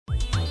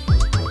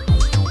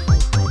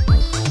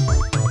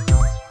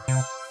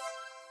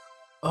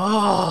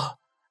Oh,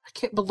 I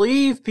can't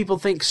believe people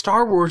think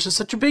Star Wars is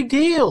such a big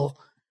deal.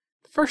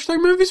 The first 3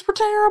 movies were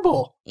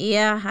terrible.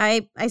 Yeah,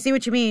 I see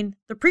what you mean.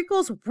 The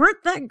prequels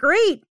weren't that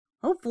great.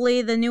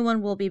 Hopefully the new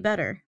one will be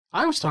better.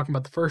 I was talking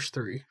about the first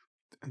 3.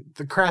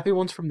 The crappy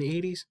ones from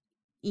the 80s.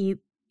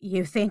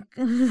 You think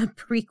the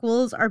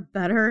prequels are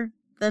better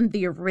than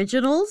the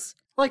originals?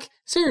 Like,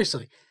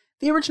 seriously,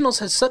 the originals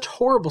had such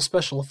horrible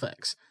special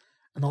effects.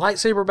 And the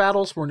lightsaber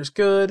battles weren't as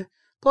good.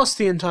 Plus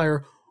the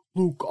entire,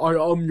 Luke, I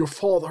am your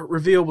father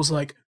reveal was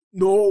like,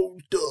 no,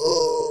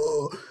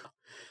 duh.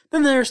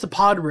 Then there's the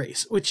pod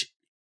race, which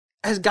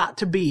has got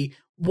to be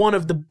one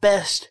of the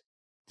best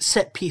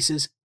set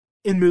pieces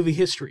in movie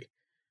history.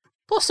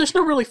 Plus, there's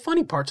no really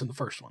funny parts in the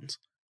first ones.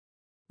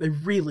 They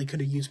really could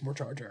have used more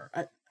Jar Jar.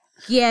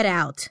 Get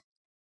out.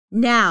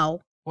 Now.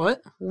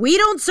 What? We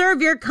don't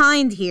serve your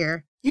kind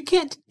here. You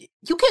can't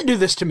do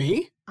this to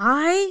me.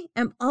 I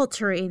am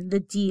altering the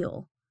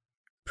deal.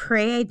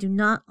 Pray I do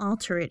not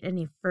alter it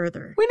any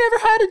further. We never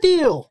had a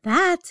deal.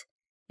 That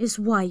is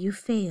why you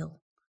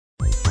fail.